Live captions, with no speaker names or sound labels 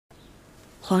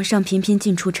皇上频频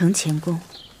进出承乾宫，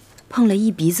碰了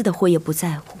一鼻子的祸也不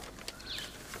在乎。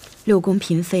六宫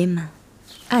嫔妃们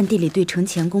暗地里对承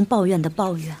乾宫抱怨的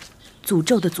抱怨，诅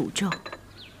咒的诅咒，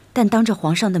但当着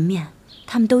皇上的面，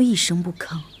他们都一声不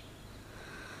吭，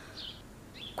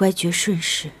乖觉顺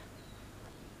势。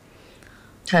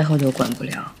太后就管不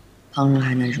了，旁人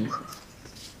还能如何？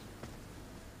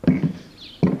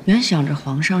原想着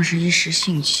皇上是一时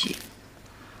兴起，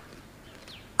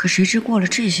可谁知过了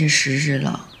这些时日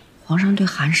了，皇上对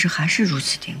韩氏还是如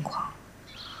此癫狂。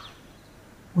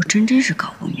我真是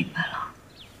搞不明白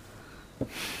了。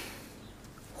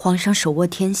皇上手握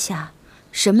天下，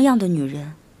什么样的女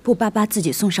人不巴巴自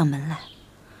己送上门来？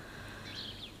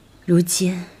如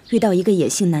今遇到一个野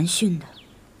性难驯的，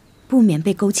不免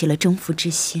被勾起了征服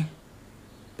之心，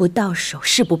不到手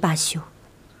誓不罢休。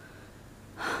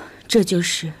这就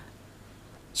是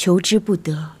求之不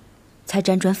得，才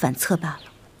辗转反侧罢了。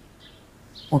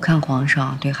我看皇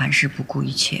上对韩氏不顾一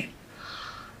切，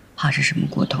怕是什么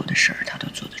过头的事儿他都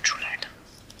做得出来的。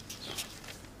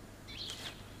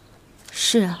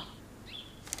是啊，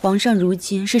皇上如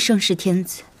今是盛世天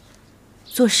子，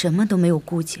做什么都没有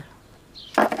顾忌了。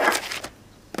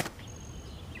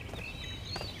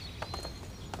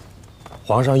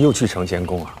皇上又去承乾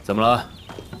宫啊？怎么了？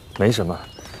没什么，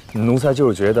奴才就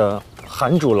是觉得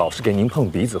韩主老是给您碰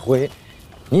鼻子灰，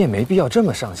你也没必要这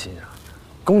么上心啊。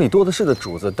宫里多的是的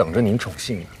主子等着您宠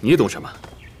幸呢。你懂什么？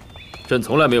朕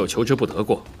从来没有求之不得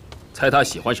过，猜他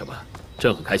喜欢什么，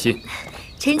朕很开心。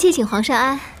臣妾请皇上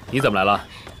安。你怎么来了？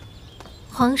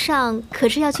皇上可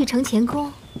是要去承乾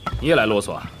宫？你也来啰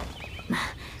嗦啊？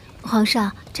皇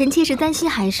上，臣妾是担心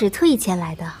韩氏，特意前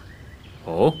来的。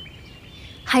哦。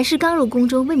韩氏刚入宫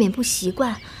中，未免不习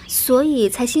惯，所以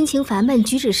才心情烦闷，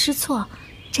举止失措。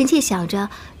臣妾想着，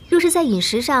若是在饮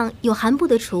食上有韩部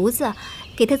的厨子，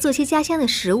给他做些家乡的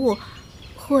食物，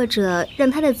或者让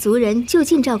他的族人就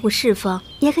近照顾侍奉，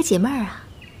也可解闷儿啊。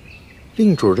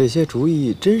令主这些主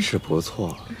意真是不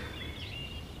错。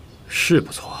是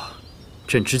不错，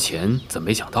朕之前怎么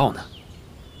没想到呢？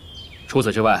除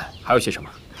此之外，还有些什么？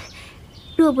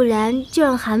若不然，就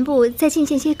让韩部再进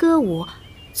献些歌舞，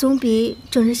总比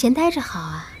整日闲呆着好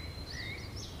啊。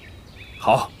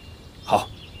好，好，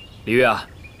李月啊，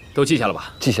都记下了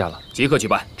吧？记下了，即刻举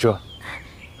办。这。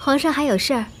皇上还有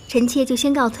事儿，臣妾就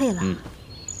先告退了。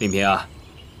令嫔啊，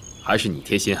还是你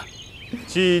贴心啊。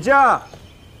起驾。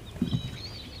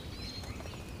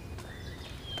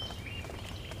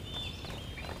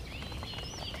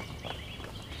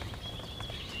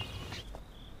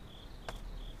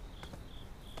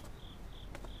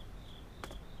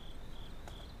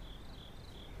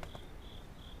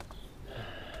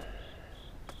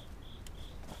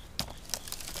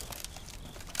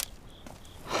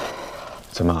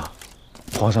怎么，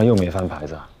皇上又没翻牌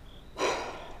子？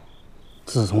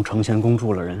自从承乾宫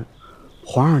住了人，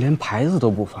皇上连牌子都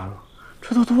不翻了，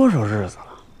这都多少日子了？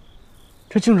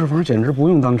这敬事房简直不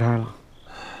用当差了。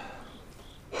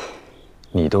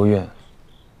你都怨，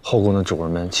后宫的主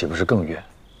人们岂不是更怨？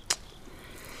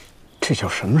这叫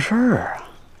什么事儿啊？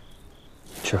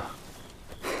这。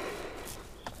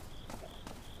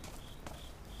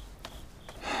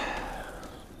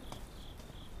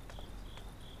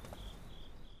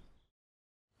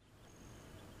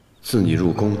自你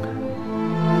入宫，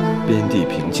边地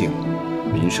平静，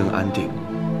民生安定。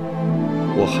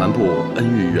我韩部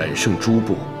恩遇远胜诸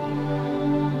部，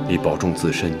你保重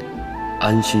自身，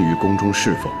安心于宫中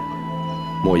侍奉，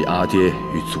莫以阿爹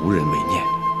与族人为念，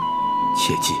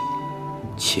切记，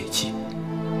切记。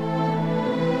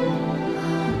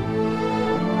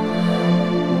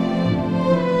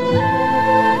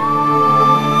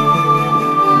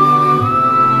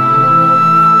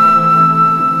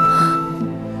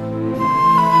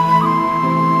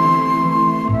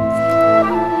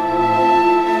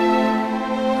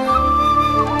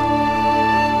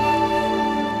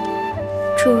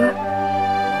主儿，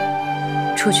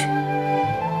出去。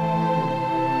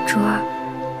主儿，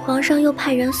皇上又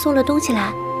派人送了东西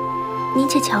来，您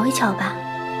且瞧一瞧吧。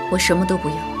我什么都不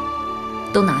要，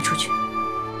都拿出去。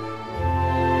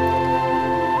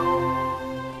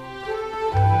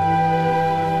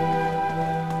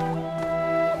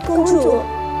公主。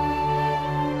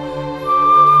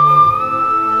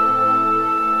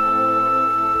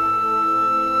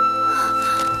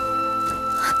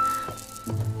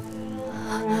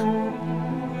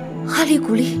哈利、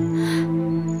古丽，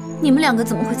你们两个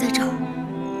怎么会在这儿？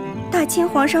大清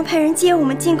皇上派人接我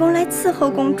们进宫来伺候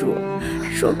公主，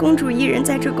说公主一人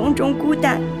在这宫中孤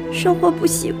单，生活不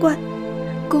习惯。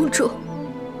公主，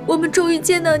我们终于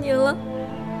见到您了。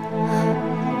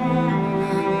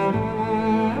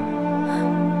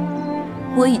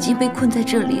我已经被困在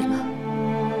这里了，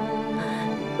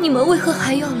你们为何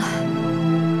还要来？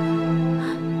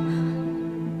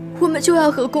我们就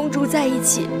要和公主在一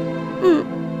起。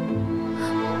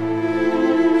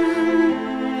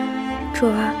主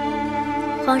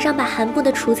儿，皇上把韩部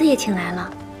的厨子也请来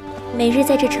了，每日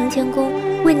在这承乾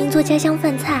宫为您做家乡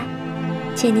饭菜，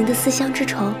解您的思乡之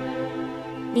愁。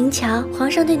您瞧，皇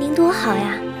上对您多好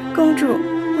呀！公主，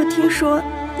我听说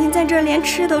您在这连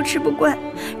吃都吃不惯，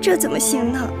这怎么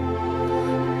行呢？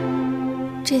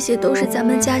这些都是咱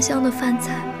们家乡的饭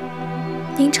菜，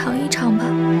您尝一尝吧。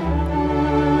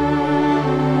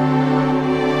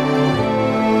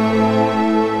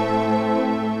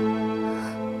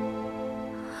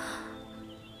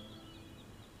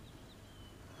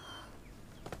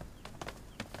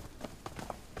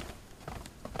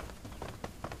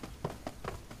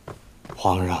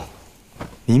皇上，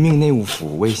您命内务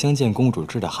府为香见公主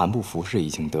制的韩部服饰已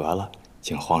经得了，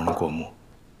请皇上过目。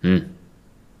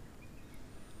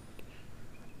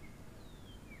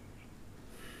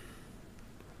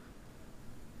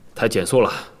太简素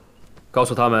了，告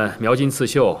诉他们描金刺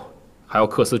绣，还有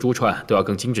缂丝珠串都要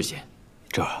更精致些。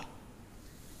这。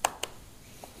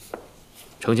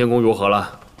承乾宫如何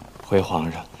了？回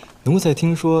皇上，奴才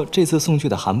听说这次送去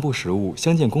的韩部食物，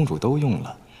香见公主都用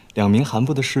了。2名韩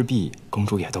部的侍婢，公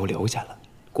主也都留下了。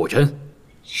果真？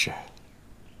是。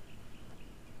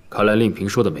看来令嫔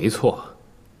说的没错，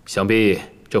想必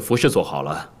这服饰做好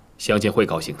了，香见会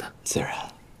高兴的。自然。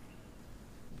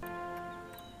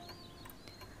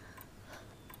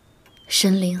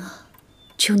神灵啊，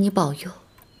求你保佑，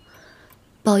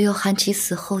保佑韩琦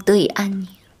死后得以安宁，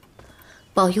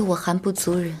保佑我韩部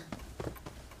族人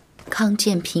康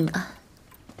健平安，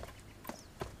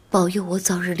保佑我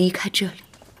早日离开这里。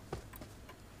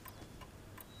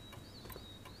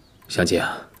香见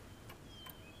啊，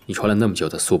你穿了那么久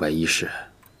的素白衣饰，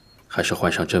还是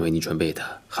换上朕为你准备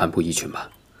的韩部衣裙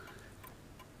吧。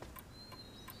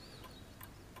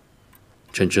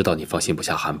朕知道你放心不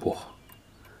下韩部，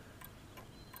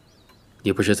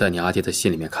你不是在你阿爹的信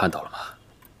里面看到了吗？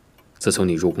自从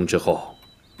你入宫之后，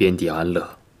边地安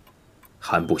乐，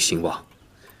韩部兴旺，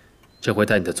朕会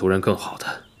待你的族人更好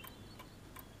的。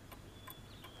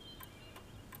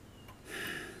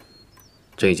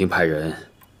朕已经派人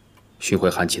寻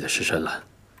回韩琦的尸身了，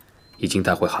已经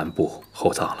带回韩部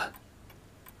厚葬了。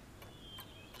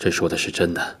朕说的是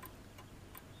真的。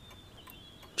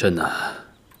朕呢，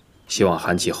希望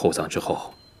韩琦厚葬之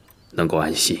后能够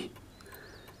安息，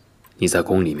你在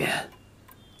宫里面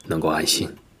能够安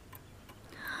心。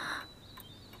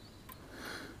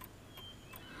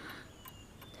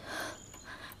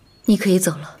你可以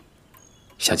走了。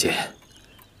香见，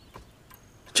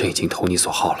朕已经投你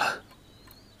所好了，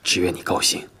只愿你高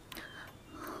兴。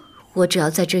我只要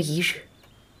在这一日，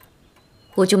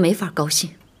我就没法高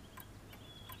兴。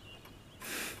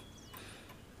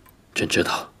朕知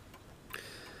道，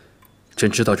朕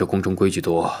知道这宫中规矩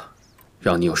多，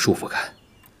让你有束缚感。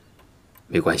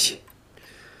没关系，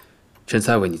朕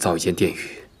再为你造一间殿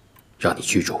宇，让你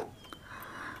居住，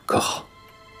可好？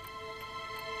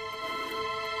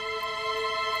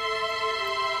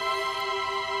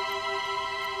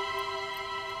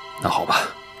那好吧，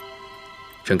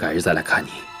朕改日再来看你，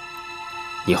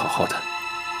你好好的。